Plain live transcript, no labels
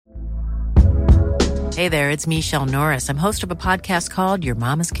Hey there, it's Michelle Norris. I'm host of a podcast called Your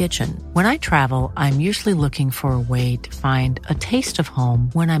Mama's Kitchen. When I travel, I'm usually looking for a way to find a taste of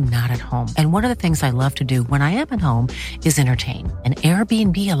home when I'm not at home. And one of the things I love to do when I am at home is entertain. And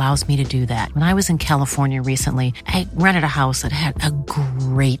Airbnb allows me to do that. When I was in California recently, I rented a house that had a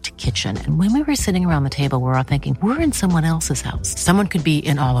great kitchen. And when we were sitting around the table, we were all thinking, we're in someone else's house. Someone could be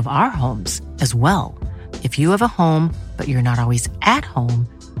in all of our homes as well. If you have a home, but you're not always at home,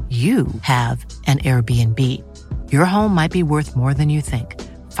 you have an Airbnb. Your home might be worth more than you think.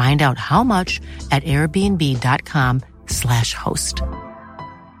 Find out how much at airbnb.com/host.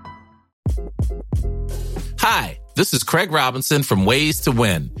 Hi, this is Craig Robinson from Ways to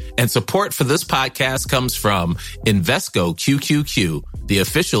Win, and support for this podcast comes from Invesco QQQ, the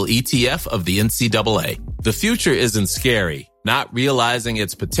official ETF of the NCAA. The future isn't scary. Not realizing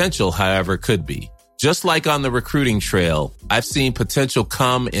its potential, however, could be. Just like on the recruiting trail, I've seen potential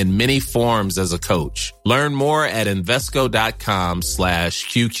come in many forms as a coach. Learn more at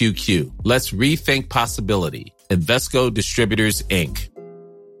Invesco.com/QQQ. Let's rethink possibility. Invesco Distributors, Inc.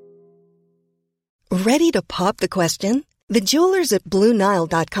 Ready to pop the question? The jewelers at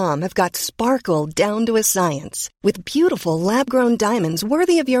BlueNile.com have got sparkle down to a science with beautiful lab-grown diamonds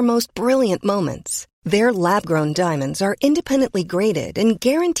worthy of your most brilliant moments. Their lab-grown diamonds are independently graded and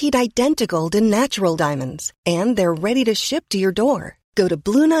guaranteed identical to natural diamonds, and they're ready to ship to your door. Go to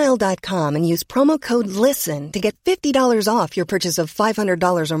BlueNile.com and use promo code LISTEN to get $50 off your purchase of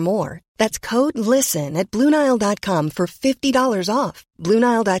 $500 or more. That's code LISTEN at BlueNile.com for $50 off.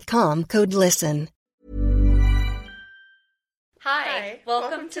 BlueNile.com, code LISTEN. Hi,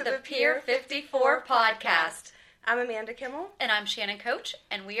 welcome to the Pier 54 podcast. I'm Amanda Kimmel. And I'm Shannon Coach,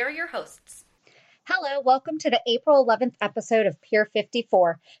 and we are your hosts. Hello, welcome to the April 11th episode of Pier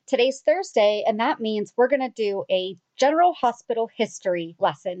 54. Today's Thursday, and that means we're going to do a general hospital history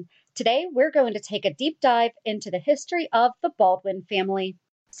lesson. Today, we're going to take a deep dive into the history of the Baldwin family.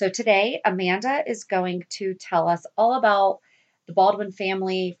 So today, Amanda is going to tell us all about the Baldwin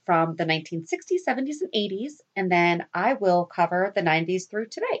family from the 1960s, 70s, and 80s, and then I will cover the 90s through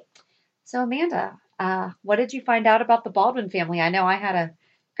today. So Amanda, what did you find out about the Baldwin family? I know I had a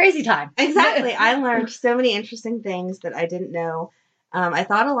crazy time. Exactly. I learned so many interesting things that I didn't know. I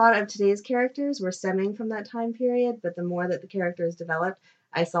thought a lot of today's characters were stemming from that time period, but the more that the characters developed,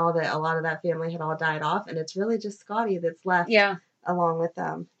 I saw that a lot of that family had all died off, and it's really just Scotty that's left along with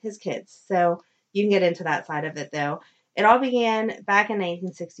his kids. So you can get into that side of it, though. It all began back in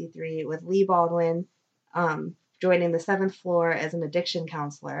 1963 with Lee Baldwin joining the 7th floor as an addiction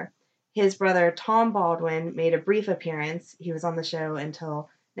counselor. His brother, Tom Baldwin, made a brief appearance. He was on the show until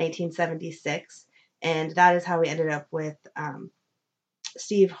 1976, and that is how we ended up with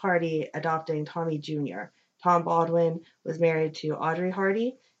Steve Hardy adopting Tommy Jr. Tom Baldwin was married to Audrey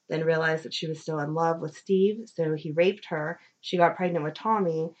Hardy, then realized that she was still in love with Steve, so he raped her. She got pregnant with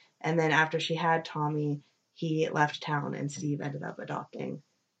Tommy, and then after she had Tommy, he left town, and Steve ended up adopting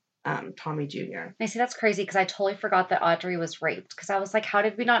Tommy Jr. I see, that's crazy because I totally forgot that Audrey was raped because I was like, how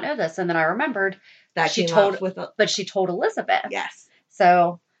did we not know this? And then I remembered that she told Elizabeth. Yes.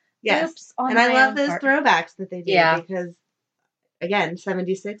 So, yes. And I love those throwbacks that they do because, again,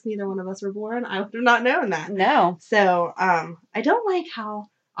 76, neither one of us were born. I would have not known that. No. So, I don't like how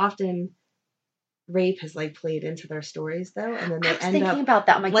often rape has played into their stories, though, and then they end up about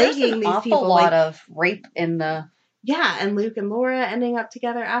that. I'm like, there's an awful lot of rape in the and Luke and Laura ending up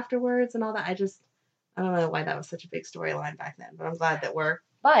together afterwards and all that. I don't know why that was such a big storyline back then, but I'm glad that we're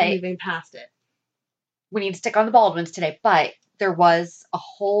moving past it. We need to stick on the Baldwins today, but there was a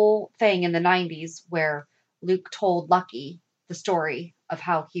whole thing in the 90s where Luke told Lucky the story of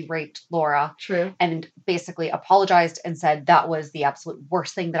how he raped Laura. True. And basically apologized and said that was the absolute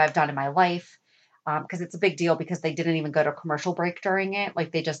worst thing that I've done in my life. Because it's a big deal because they didn't even go to commercial break during it.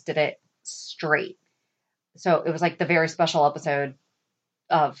 They just did it straight. So it was the very special episode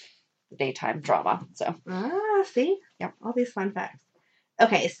of the daytime drama. So. See? Yeah. All these fun facts.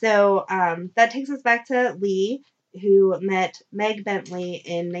 Okay, so that takes us back to Lee, who met Meg Bentley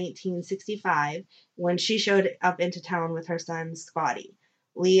in 1965 when she showed up into town with her son, Scotty.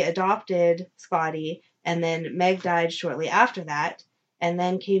 Lee adopted Scotty, and then Meg died shortly after that. And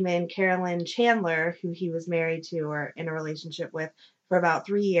then came in Carolyn Chandler, who he was married to or in a relationship with for about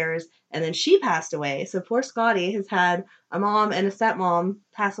 3 years. And then she passed away. So poor Scotty has had a mom and a stepmom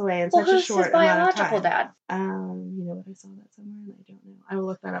pass away in such a short amount of time. Who's his biological dad? You know what? I saw that somewhere and I don't know. I will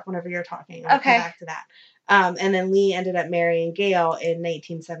look that up whenever you're talking. I'll come back to that. And then Lee ended up marrying Gail in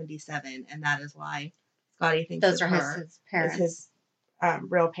 1977. And that is why Scotty thinks those are his parents. His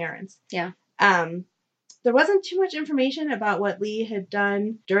real parents. Yeah. There wasn't too much information about what Lee had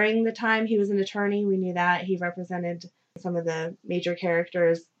done during the time he was an attorney. We knew that he represented some of the major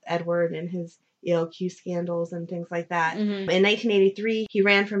characters, Edward and his ELQ scandals and things like that. Mm-hmm. In 1983, he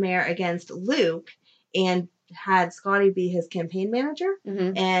ran for mayor against Luke and had Scotty be his campaign manager.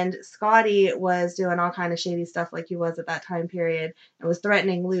 Mm-hmm. And Scotty was doing all kind of shady stuff like he was at that time period and was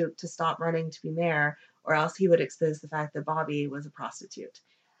threatening Luke to stop running to be mayor or else he would expose the fact that Bobby was a prostitute.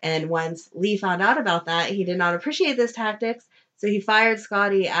 And once Lee found out about that, he did not appreciate those tactics, so he fired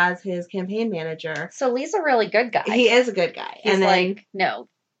Scotty as his campaign manager. So Lee's a really good guy. He is a good guy. He's and then, like, no.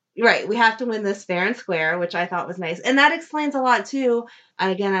 Right, we have to win this fair and square, which I thought was nice. And that explains a lot, too. And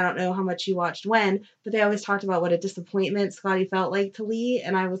again, I don't know how much you watched when, but they always talked about what a disappointment Scotty felt like to Lee.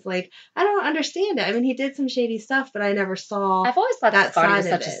 And I was like, I don't understand it. I mean, he did some shady stuff, but I never saw I've always thought that Scotty was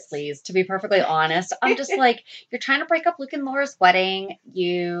side of such a it. sleaze, to be perfectly honest. I'm just like, you're trying to break up Luke and Laura's wedding.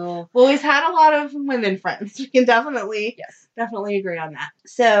 Well, he's had a lot of women friends. We can definitely agree on that.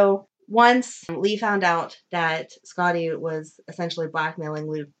 So once Lee found out that Scotty was essentially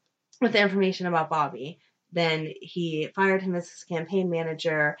blackmailing Luke with the information about Bobby, then he fired him as his campaign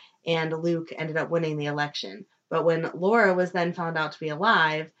manager, and Luke ended up winning the election. But when Laura was then found out to be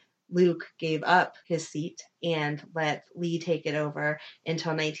alive, Luke gave up his seat and let Lee take it over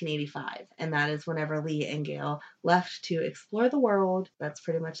until 1985. And that is whenever Lee and Gail left to explore the world. That's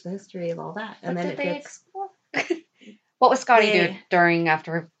pretty much the history of all that. And What then did they explore? What was Scotty doing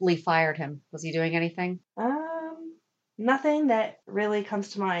after Lee fired him? Was he doing anything? Nothing that really comes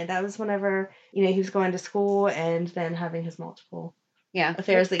to mind. That was whenever, he was going to school and then having his multiple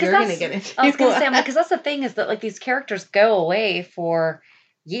affairs that you're going to get into. I was going to say, because that's the thing is that like these characters go away for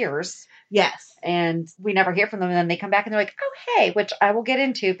years. Yes. And we never hear from them. And then they come back and they're like, oh, hey, which I will get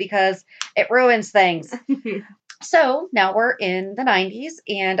into because it ruins things. So now we're in the 90s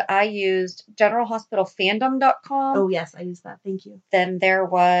and I used generalhospitalfandom.com. Oh, yes, I used that. Thank you. Then there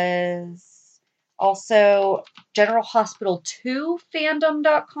was also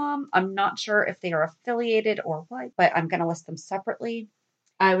generalhospital2fandom.com. I'm not sure if they are affiliated or what, but I'm going to list them separately.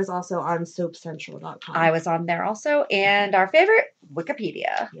 I was also on soapcentral.com. I was on there also. And our favorite,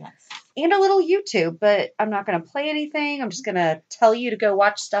 Wikipedia. Yes. And a little YouTube, but I'm not going to play anything. I'm just going to tell you to go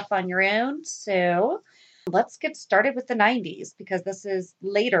watch stuff on your own. So let's get started with the 90s because this is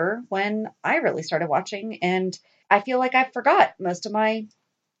later when I really started watching. And I feel like I forgot most of my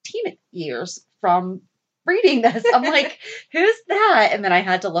teen years from reading this. I'm like, who's that? And then I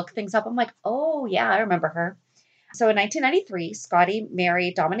had to look things up. I'm like, oh, yeah, I remember her. So in 1993, Scotty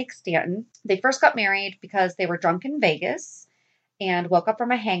married Dominique Stanton. They first got married because they were drunk in Vegas and woke up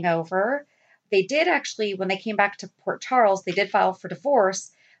from a hangover. They did actually, when they came back to Port Charles, they did file for divorce,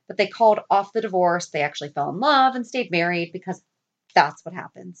 but they called off the divorce. They actually fell in love and stayed married because that's what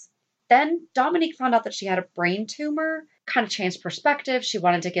happens. Then Dominique found out that she had a brain tumor, kind of changed perspective. She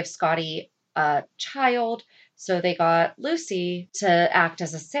wanted to give Scotty a child. So they got Lucy to act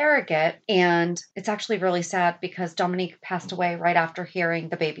as a surrogate. And it's actually really sad because Dominique passed away right after hearing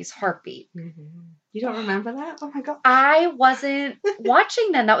the baby's heartbeat. Mm-hmm. You don't remember that? Oh my God. I wasn't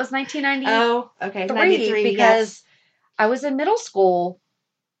watching then. That was 1990. Oh, okay. 93, because I was in middle school.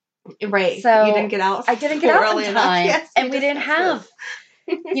 Right. So you didn't get out. I didn't get out in time. Yes, and we didn't have,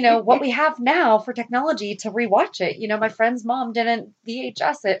 what we have now for technology to rewatch it. My friend's mom didn't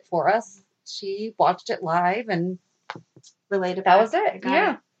VHS it for us. She watched it live and related. That was it.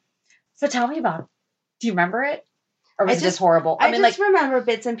 Yeah. So tell me about it. Do you remember it? Or was it just horrible? I just remember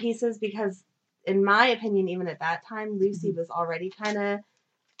bits and pieces because in my opinion, even at that time, Lucy was already kind of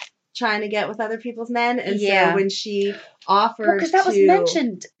trying to get with other people's men. And so when she offered because that was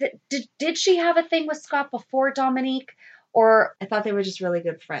mentioned. Did she have a thing with Scott before Dominique? Or I thought they were just really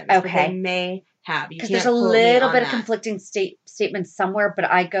good friends. Okay. But they may have. Because there's a little bit of conflicting statements somewhere, but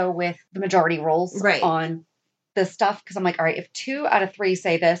I go with the majority roles on this stuff. Because I'm like, all right, if 2 out of 3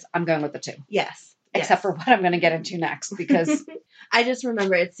 say this, I'm going with the 2. Yes. Except for what I'm going to get into next. Because I just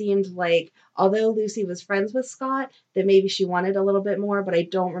remember it seemed like, although Lucy was friends with Scott, that maybe she wanted a little bit more, but I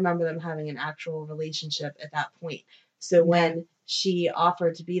don't remember them having an actual relationship at that point. So when she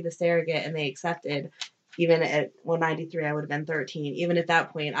offered to be the surrogate and they accepted, even at 93, I would have been 13. Even at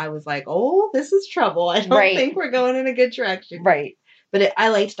that point, I was like, oh, this is trouble. I don't think we're going in a good direction. Right. But I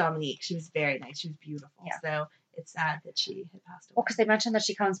liked Dominique. She was very nice. She was beautiful. Yeah. So it's sad that she had passed away. Well, because they mentioned that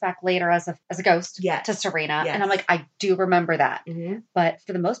she comes back later as a ghost to Serena. Yes. And I'm like, I do remember that. Mm-hmm. But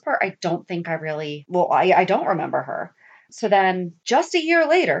for the most part, I don't think I really, I don't remember her. So then just a year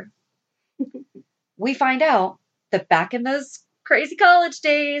later, we find out that back in those crazy college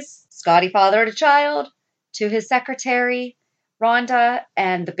days, Scotty fathered a child to his secretary, Rhonda,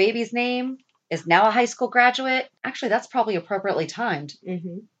 and the baby's name is now a high school graduate. Actually, that's probably appropriately timed.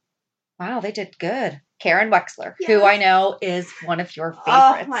 Mm-hmm. Wow, they did good. Karen Wexler, Yes. who I know is one of your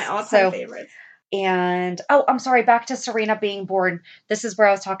favorites. Oh, my all-time favorites. And, I'm sorry, back to Serena being born. This is where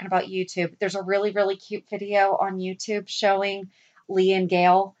I was talking about YouTube. There's a really, really cute video on YouTube showing Lee and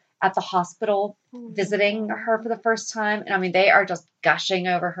Gail at the hospital visiting her for the first time. And I mean, they are just gushing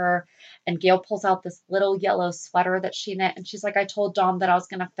over her. And Gail pulls out this little yellow sweater that she knit. And she's like, I told Dom that I was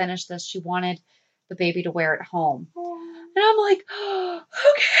going to finish this. She wanted the baby to wear it home. And I'm like, oh,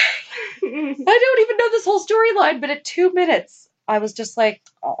 okay. I don't even know this whole storyline. But at 2 minutes, I was just like,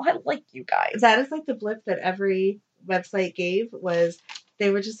 oh, I like you guys. That is like the blip that every website gave was they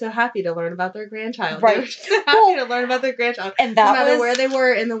were just so happy to learn about their grandchild. Right. They were just so happy to learn about their grandchild. And that no matter was where they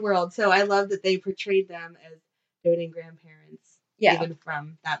were in the world. So I love that they portrayed them as doting grandparents. Yeah. Even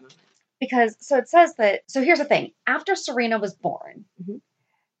from that moment. Because, so it says that, so here's the thing. After Serena was born,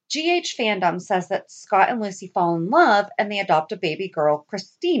 GH Fandom says that Scott and Lucy fall in love and they adopt a baby girl,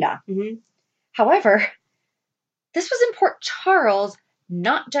 Christina. Mm-hmm. However, this was in Port Charles,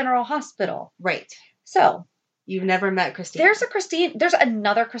 not General Hospital. Right. So, you've never met Christina. There's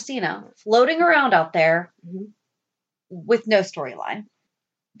another Christina floating around out there with no storyline.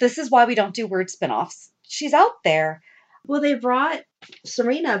 This is why we don't do weird spinoffs. She's out there. Well, they brought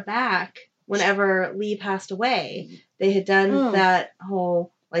Serena back whenever Lee passed away. They had done that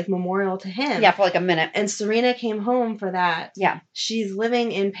whole like memorial to him. Yeah, for like a minute. And Serena came home for that. Yeah. She's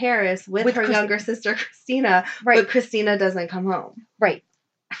living in Paris with her younger sister, Christina. Right. But Christina doesn't come home. Right.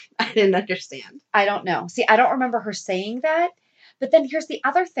 I didn't understand. I don't know. See, I don't remember her saying that. But then here's the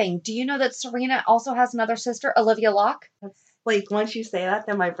other thing. Do you know that Serena also has another sister, Olivia Locke? That's like, once you say that,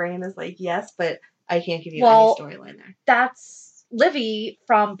 then my brain is like, yes, but I can't give you any storyline there. That's Livy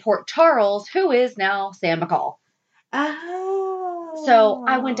from Port Charles, who is now Sam McCall. Oh. So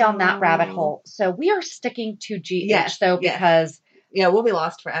I went down that rabbit hole. So we are sticking to GH, though, because... Yeah, we'll be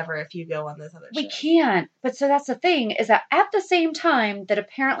lost forever if you go on those other shows. We can't. But so that's the thing, is that at the same time that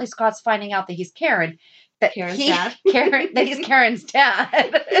apparently Scott's finding out that he's Karen... that he's Karen's dad.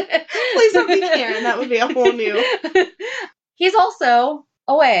 Please don't be Karen. That would be a whole new... He's also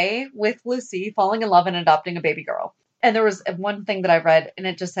away with Lucy, falling in love and adopting a baby girl. And there was one thing that I read, and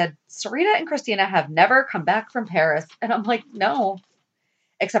it just said, Serena and Christina have never come back from Paris. And I'm like, no.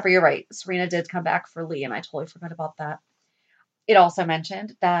 Except for, you're right, Serena did come back for Lee, and I totally forgot about that. It also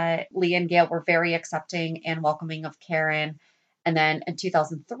mentioned that Lee and Gail were very accepting and welcoming of Karen. And then in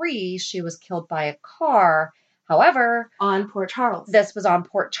 2003, she was killed by a car. However... on Port Charles. This was on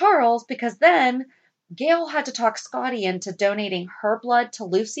Port Charles, because then Gail had to talk Scotty into donating her blood to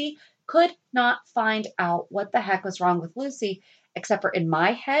Lucy. Could not find out what the heck was wrong with Lucy, except for in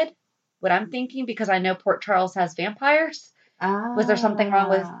my head, what I'm thinking, because I know Port Charles has vampires. Was there something wrong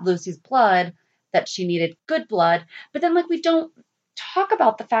with Lucy's blood that she needed good blood? But then, like, we don't talk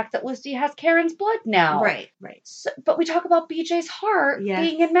about the fact that Lucy has Karen's blood now. Right. So, but we talk about BJ's heart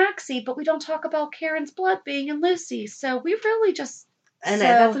being in Maxie, but we don't talk about Karen's blood being in Lucy. So we really just... And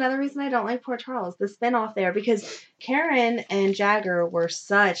that's another reason I don't like Port Charles, the spinoff there, because Karen and Jagger were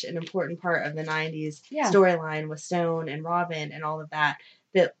such an important part of the 90s storyline with Stone and Robin and all of that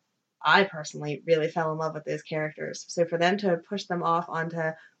I personally really fell in love with those characters. So for them to push them off onto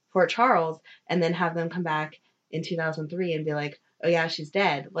Port Charles and then have them come back in 2003 and be like, oh yeah, she's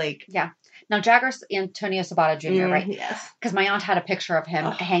dead. Like, yeah. Now Jagger's Antonio Sabata Jr., right? Yes. Because my aunt had a picture of him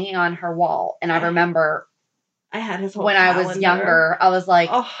hanging on her wall, and I remember I had his whole when calendar. I was younger, I was like,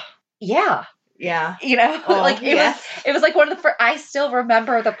 yeah. You know, like it was like one of the first, I still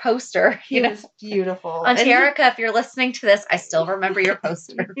remember the poster. It was beautiful. Anterica, if you're listening to this, I still remember your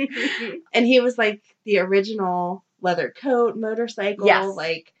poster. And he was like the original leather coat, motorcycle. Yes.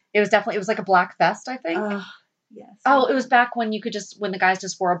 Like it was like a black vest, I think. Yes. Oh, it was back when when the guys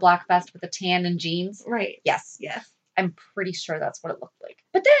just wore a black vest with a tan and jeans. Right. Yes. I'm pretty sure that's what it looked like.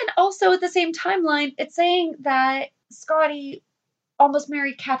 But then also at the same timeline, it's saying that Scotty almost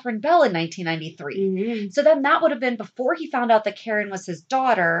married Catherine Bell in 1993. Mm-hmm. So then that would have been before he found out that Karen was his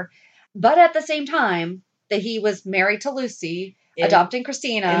daughter, but at the same time that he was married to Lucy, adopting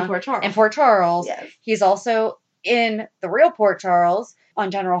Christina in Port Charles. Yes. He's also in the real Port Charles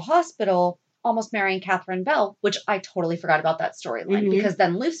on General Hospital, almost marrying Catherine Bell, which I totally forgot about that storyline because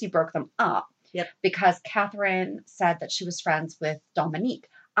then Lucy broke them up. Yep. Because Catherine said that she was friends with Dominique.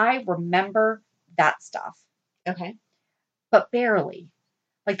 I remember that stuff. Okay. But barely.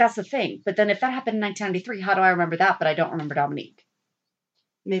 Like, that's the thing. But then if that happened in 1993, how do I remember that, but I don't remember Dominique?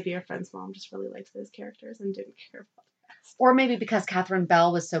 Maybe your friend's mom just really liked those characters and didn't care about that. Or maybe because Catherine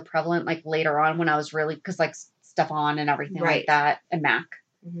Bell was so prevalent, like, later on when I was really... Because, like, Stefan and everything like that, and Mac.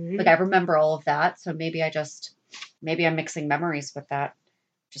 Mhm. Like, I remember all of that. So maybe I'm mixing memories with that.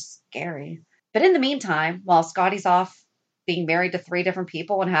 Just scary. But in the meantime, while Scotty's off being married to 3 different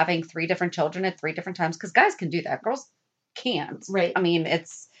people and having 3 different children at 3 different times, because guys can do that. Girls can't. Right. I mean,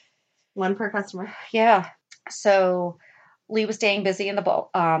 it's... One per customer. Yeah. So Lee was staying busy in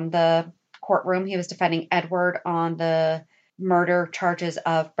the courtroom. He was defending Edward on the murder charges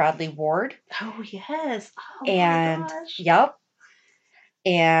of Bradley Ward. Oh, yes. Oh, And, my gosh. yep.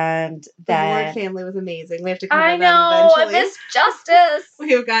 And The then... Ward family was amazing. We have to cover I them know! eventually. I miss Justice!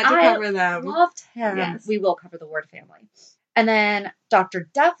 We've got to cover them. Loved him. Yes. We will cover the Ward family. And then Dr.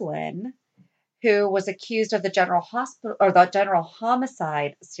 Devlin, who was accused of the general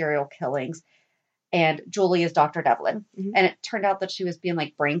homicide serial killings, and Julie is Dr. Devlin. Mhm. And it turned out that she was being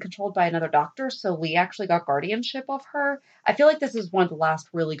like brain controlled by another doctor. So Lee actually got guardianship of her. I feel like this is one of the last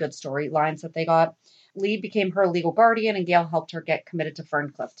really good storylines that they got. Lee became her legal guardian, and Gail helped her get committed to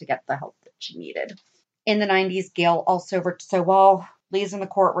Ferncliff to get the help that she needed. In the 90s, Gail also, so while Lee's in the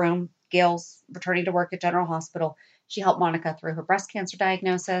courtroom, Gail's returning to work at General Hospital. She helped Monica through her breast cancer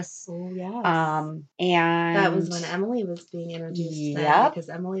diagnosis. Oh, yes. And that was when Emily was being introduced. Yep. Because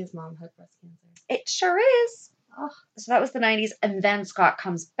Emily's mom had breast cancer. It sure is. Oh. So that was the 90s. And then Scott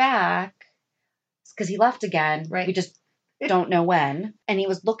comes back because he left again. Right. We just don't know when. And he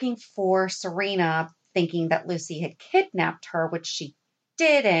was looking for Serena, thinking that Lucy had kidnapped her, which she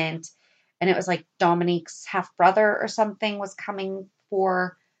didn't. And it was like Dominique's half-brother or something was coming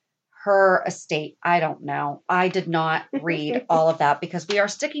for her estate. I don't know. I did not read all of that because we are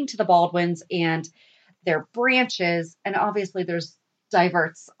sticking to the Baldwins and their branches. And obviously there's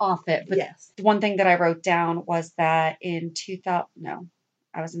diverts off it. But yes. The one thing that I wrote down was that in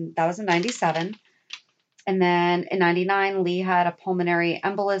 97. And then in 99, Lee had a pulmonary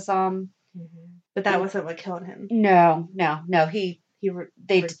embolism. Mm-hmm. But that wasn't what killed him. No. They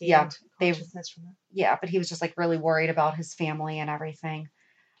consciousness from it. Yeah, but he was just like really worried about his family and everything.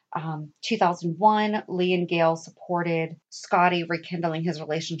 2001, Lee and Gail supported Scotty rekindling his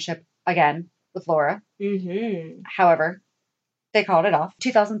relationship again with Laura. Mm-hmm. However, they called it off.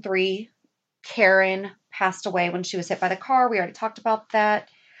 2003, Karen passed away when she was hit by the car. We already talked about that.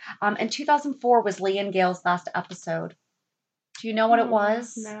 And 2004 was Lee and Gail's last episode. Do you know what it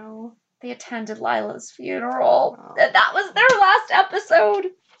was? No. They attended Lila's funeral. Oh. That was their last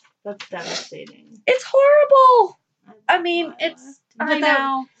episode. That's devastating. It's horrible. I mean, I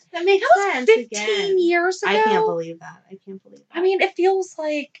know. That makes sense. 15 again. years ago. I can't believe that. I mean, it feels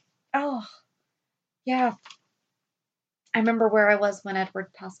like, oh, yeah. I remember where I was when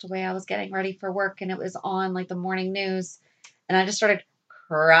Edward passed away. I was getting ready for work and it was on like the morning news and I just started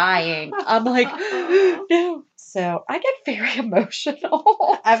crying. I'm like, no. So I get very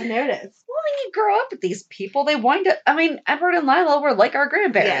emotional. I've noticed. Well, when you grow up with these people, they wind up, I mean, Edward and Lila were like our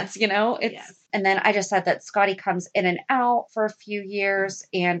grandparents, Yes. you know? Yes. And then I just said that Scotty comes in and out for a few years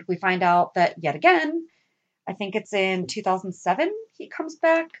and we find out that yet again, I think it's in 2007, he comes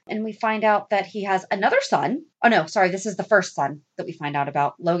back and we find out that he has another son. Oh no, sorry. This is the first son that we find out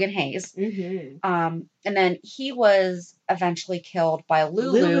about, Logan Hayes. Mm-hmm. And then he was eventually killed by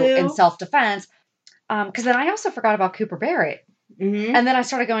Lulu. In self-defense. Because then I also forgot about Cooper Barrett. Mm-hmm. And then I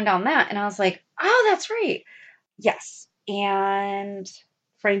started going down that and I was like, oh, that's right. Yes. And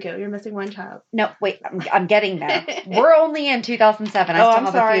Franco, you're missing one child. no, wait, I'm getting there. We're only in 2007. I still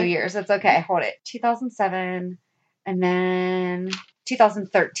have a few years. It's okay. Hold it. 2007. And then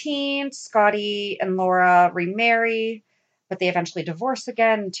 2013, Scotty and Laura remarry, but they eventually divorce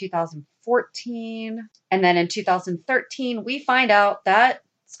again in 2014. And then in 2013, we find out that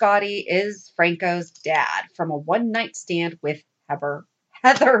Scotty is Franco's dad from a one-night stand with Heather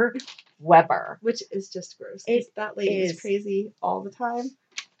Weber. Which is just gross. That lady is crazy all the time.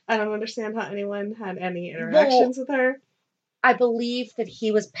 I don't understand how anyone had any interactions with her. I believe that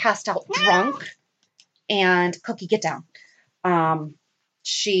he was passed out drunk and Cookie, get down.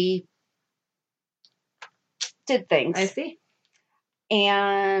 She did things. I see.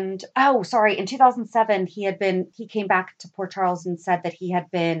 And, in 2007, he came back to Port Charles and said that he had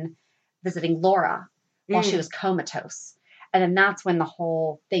been visiting Laura while she was comatose. And then that's when the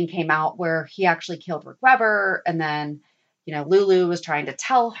whole thing came out where he actually killed Rick Weber. And then, Lulu was trying to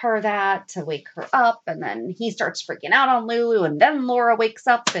tell her that to wake her up. And then he starts freaking out on Lulu. And then Laura wakes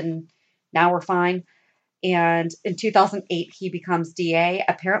up and now we're fine. And in 2008, he becomes DA.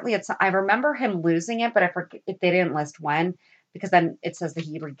 Apparently, I remember him losing it, but I forget if they didn't list when, because then it says that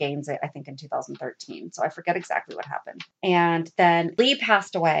he regains it, I think, in 2013. So I forget exactly what happened. And then Lee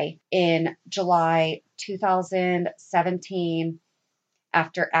passed away in July 2017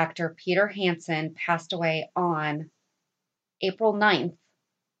 after actor Peter Hansen passed away on April 9th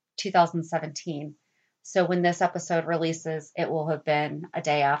 2017. So when this episode releases, it will have been a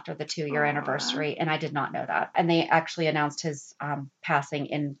day after the 2-year anniversary. And I did not know that. And they actually announced his passing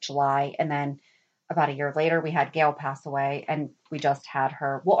in July. And then about a year later, we had Gail pass away, and we just had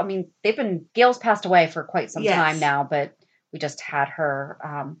her. Well, I mean, Gail's passed away for quite some time now, but we just had her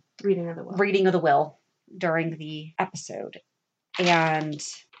reading of the will during the episode. And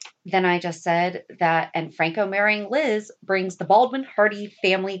then I just said that, and Franco marrying Liz brings the Baldwin-Hardy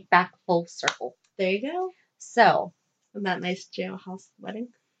family back full circle. There you go. So. That nice jailhouse wedding?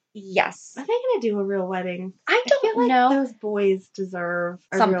 Yes. Are they going to do a real wedding? I don't know. Those boys deserve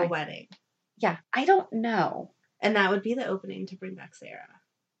a real wedding. Yeah, I don't know. And that would be the opening to bring back Sarah.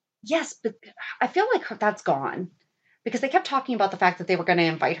 Yes, but I feel like that's gone. Because they kept talking about the fact that they were going to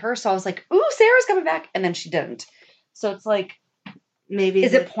invite her. So I was like, ooh, Sarah's coming back. And then she didn't. So it's like, maybe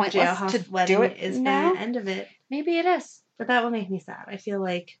is it pointless to do it is now? The end of it. Maybe it is. But that would make me sad. I feel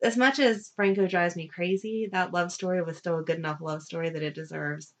like as much as Franco drives me crazy, that love story was still a good enough love story that it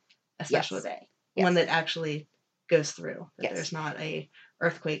deserves a special day. Yes. One that actually goes through. That there's not a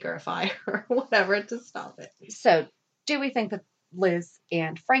earthquake or a fire or whatever to stop it. So do we think that Liz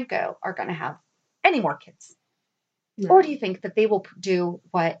and Franco are going to have any more kids? No. Or do you think that they will do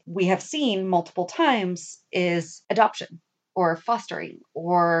what we have seen multiple times is adoption or fostering,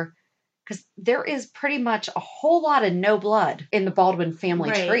 or because there is pretty much a whole lot of no blood in the Baldwin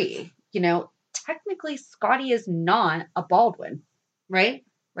family tree. You know, technically Scotty is not a Baldwin. Right?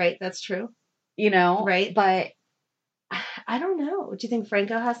 Right. That's true. You know? Right. But I don't know. Do you think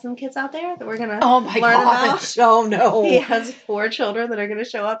Franco has some kids out there that we're going to learn about? Oh, no. He has 4 children that are going to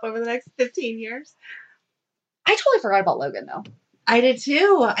show up over the next 15 years. I totally forgot about Logan, though. I did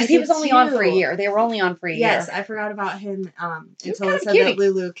too. Because he was only on for a year. They were only on for a year. Yes, I forgot about him until it said that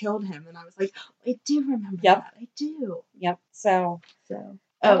Lulu killed him. And I was like, I do remember that. I do. Yep. So.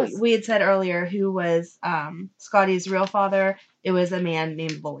 We had said earlier who was Scotty's real father. It was a man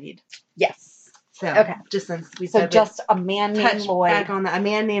named Lloyd. Yes. So, okay. Just since we said just a man named Lloyd. Back on that. A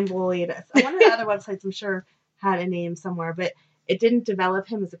man named Lloyd. One of the other websites, I'm sure, had a name somewhere. But it didn't develop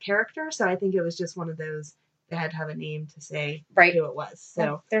him as a character. So I think it was just one of those. They had to have a name to say who it was.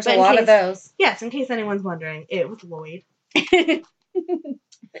 So there's a lot of those. Yes, in case anyone's wondering, it was Lloyd. It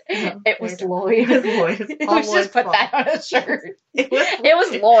was Lloyd. It was Lloyd. Let's just put that on a shirt. It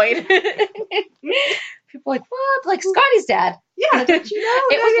was Lloyd. People are like, what? Like Scotty's dad. Yeah, did you know?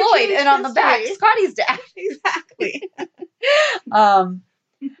 It was Lloyd, and on the back, Scotty's dad. Exactly.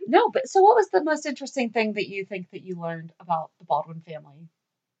 No, but so what was the most interesting thing that you think that you learned about the Baldwin family?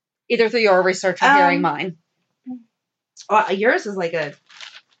 Either through your research or hearing mine. Well, yours is like a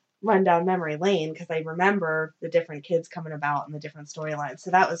rundown memory lane because I remember the different kids coming about and the different storylines. So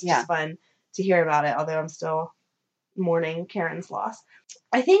that was just fun to hear about it, although I'm still mourning Karen's loss.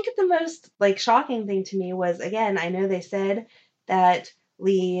 I think the most shocking thing to me was, again, I know they said that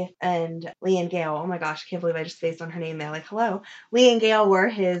Lee and Gail, oh my gosh, I can't believe I just spaced on her name there. Like, hello. Lee and Gail were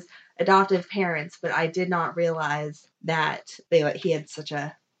his adoptive parents, but I did not realize that he had such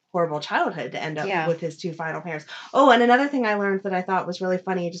a horrible childhood to end up with his 2 final parents. Oh, and another thing I learned that I thought was really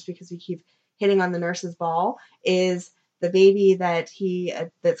funny, just because we keep hitting on the nurse's ball, is the baby that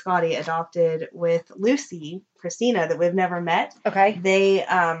Scotty adopted with Lucy, Christina, that we've never met. Okay. They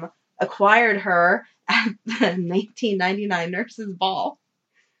acquired her at the 1999 nurse's ball.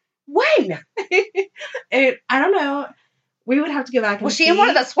 When? I don't know. We would have to go back and Was she in one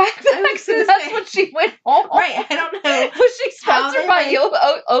of the swag bags and that's when she went home? Right, I don't know. Was she sponsored by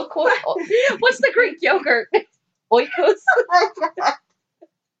what's the Greek yogurt? Oikos?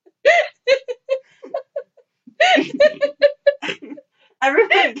 Everyone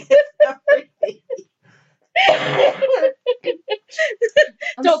gets everything.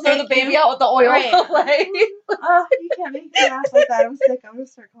 Don't throw the baby out with the oil. Right. Oh, you can't make me laugh like that. I'm sick. I'm going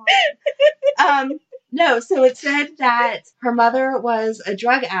to start calling. No, so it said that her mother was a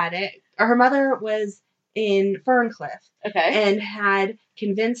drug addict, or her mother was in Ferncliff. Okay. And had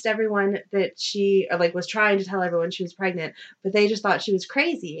convinced everyone that she, was trying to tell everyone she was pregnant, but they just thought she was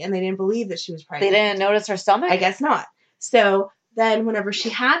crazy and they didn't believe that she was pregnant. They didn't notice her stomach? I guess not. So then whenever she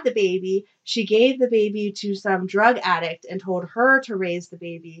had the baby, she gave the baby to some drug addict and told her to raise the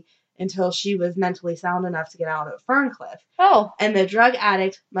baby until she was mentally sound enough to get out of Ferncliff. Oh. And the drug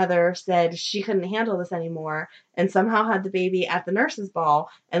addict mother said she couldn't handle this anymore and somehow had the baby at the nurse's ball,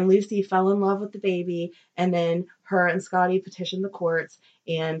 and Lucy fell in love with the baby, and then her and Scotty petitioned the courts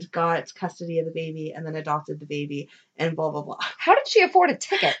and got custody of the baby and then adopted the baby and blah, blah, blah. How did she afford a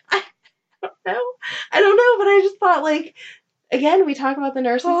ticket? I don't know, but I just thought, again, we talk about the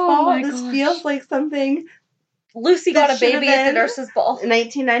nurse's ball. This feels like something Lucy got a baby at the nurse's ball. In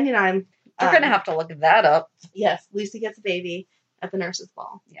 1999. We're going to have to look that up. Yes, Lucy gets a baby at the nurse's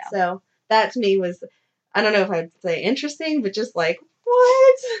ball. Yeah. So that to me was, I don't know if I'd say interesting, but just like,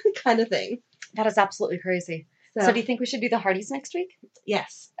 what kind of thing. That is absolutely crazy. So do you think we should do the Hardys next week?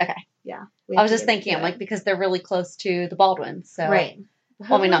 Yes. Okay. Yeah. I was just thinking, I'm like, because they're really close to the Baldwins. So. Right.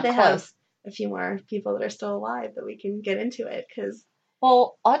 Well, I mean, not they close. Have a few more people that are still alive that we can get into it because.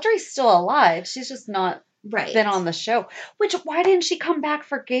 Well, Audrey's still alive. She's just not been on the show. Why didn't she come back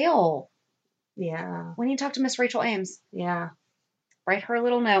for Gail? Yeah. We need to talk to Miss Rachel Ames. Yeah. Write her a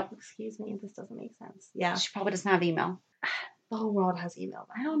little note. Excuse me, this doesn't make sense. Yeah. She probably doesn't have email. The whole world has email.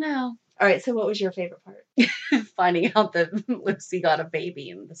 I don't know. All right, so what was your favorite part? Finding out that Lucy got a baby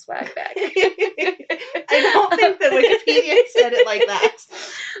in the swag bag. I don't think that Wikipedia said it like that.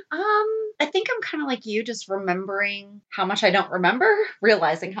 I think I'm kind of like you, just remembering how much I don't remember,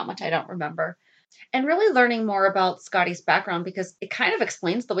 realizing how much I don't remember, and really learning more about Scotty's background because it kind of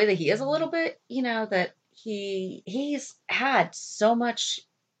explains the way that he is a little bit, that he's had so much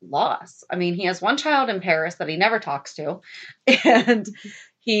loss. I mean, he has one child in Paris that he never talks to, and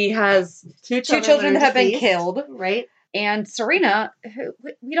he has two children that have been killed. Right. And Serena, who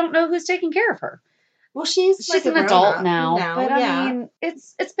we don't know who's taking care of her. Well, she's like an adult now, but I mean,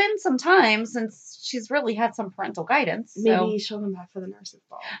 it's been some time since she's really had some parental guidance. So. Maybe she'll come back for the nurse's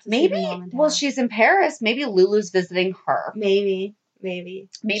ball. Maybe. Well, she's in Paris. Maybe Lulu's visiting her. Maybe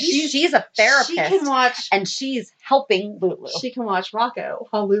she's a therapist. She can watch, and she's helping Lulu. She can watch Rocco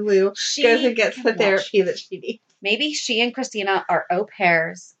while Lulu goes and gets the therapy that she needs. Maybe she and Christina are au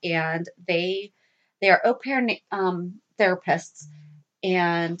pairs, and they are au pair therapists,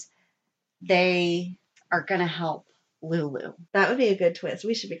 and they are going to help Lulu. That would be a good twist.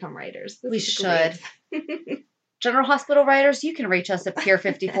 We should become writers. We should. General Hospital writers, you can reach us at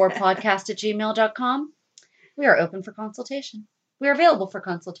peer54podcast@gmail.com. We are open for consultation. We are available for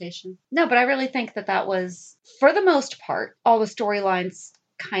consultation. No, but I really think that was, for the most part, all the storylines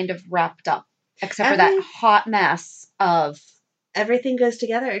kind of wrapped up, except for that hot mess of... Everything goes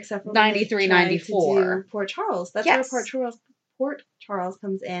together except for 93, 94. Port Charles. That's where Port Charles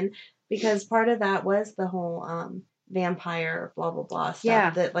comes in, because part of that was the whole vampire blah blah blah stuff. Yeah.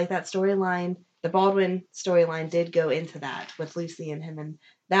 That that storyline, the Baldwin storyline, did go into that with Lucy and him, and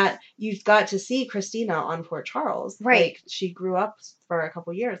that you've got to see Christina on Port Charles. Right. Like, she grew up for a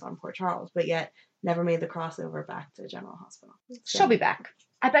couple years on Port Charles, but yet never made the crossover back to General Hospital. So. She'll be back.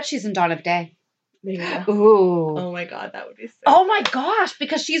 I bet she's in Dawn of Day. There you go. Ooh. Oh my God, that would be so Oh my gosh,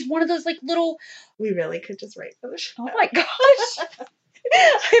 because she's one of those little... We really could just write for the show. Oh my gosh.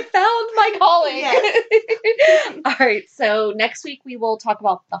 I found my calling. Yes. All right, so next week we will talk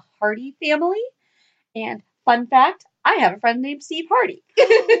about the Hardy family. And fun fact, I have a friend named Steve Hardy.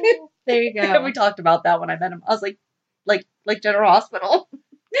 Oh, there you go. We talked about that when I met him. I was like General Hospital.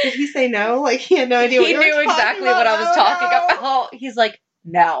 Did he say no? He had no idea what you were talking about. He knew exactly what I was talking about. He's like,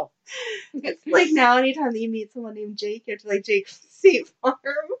 no. It's like now anytime that you meet someone named Jake, you have to Jake State Farm.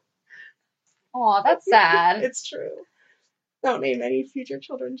 Aw, that's sad. It's true. Don't name any future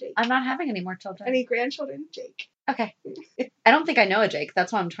children Jake. I'm not having any more children. Any grandchildren Jake. Okay. I don't think I know a Jake.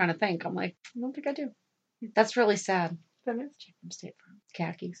 That's what I'm trying to think. I'm like, I don't think I do. That's really sad. That is. Jake from State Farm.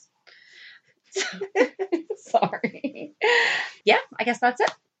 Khakis. Sorry. Yeah, I guess that's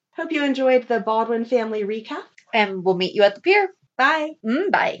it. Hope you enjoyed the Baldwin family recap. And we'll meet you at the pier. Bye.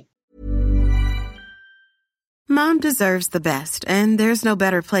 Bye. Mom deserves the best, and there's no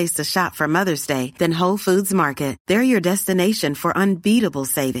better place to shop for Mother's Day than Whole Foods Market. They're your destination for unbeatable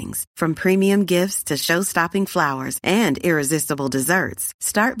savings, from premium gifts to show-stopping flowers and irresistible desserts.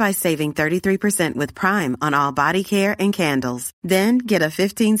 Start by saving 33% with Prime on all body care and candles. Then get a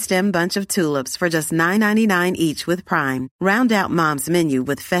 15-stem bunch of tulips for just $9.99 each with Prime. Round out Mom's menu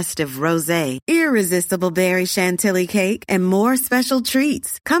with festive rosé, irresistible berry chantilly cake, and more special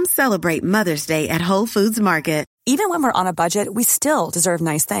treats. Come celebrate Mother's Day at Whole Foods Market. Even when we're on a budget, we still deserve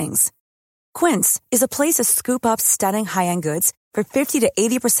nice things. Quince is a place to scoop up stunning high-end goods for 50 to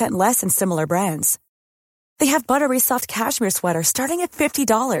 80% less than similar brands. They have buttery soft cashmere sweaters starting at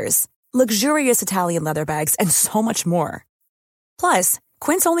 $50, luxurious Italian leather bags, and so much more. Plus,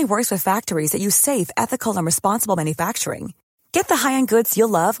 Quince only works with factories that use safe, ethical, and responsible manufacturing. Get the high-end goods you'll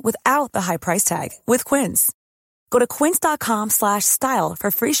love without the high price tag with Quince. Go to quince.com/style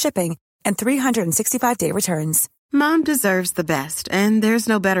for free shipping and 365-day returns. Mom deserves the best, and there's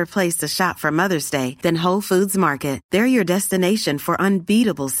no better place to shop for Mother's Day than Whole Foods Market. They're your destination for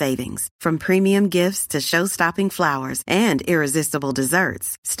unbeatable savings, from premium gifts to show-stopping flowers and irresistible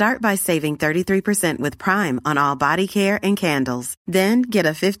desserts. Start by saving 33% with Prime on all body care and candles. Then get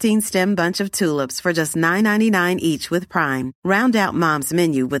a 15-stem bunch of tulips for just $9.99 each with Prime. Round out Mom's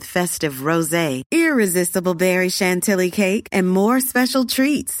menu with festive rosé, irresistible berry chantilly cake, and more special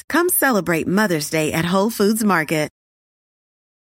treats. Come celebrate Mother's Day at Whole Foods Market.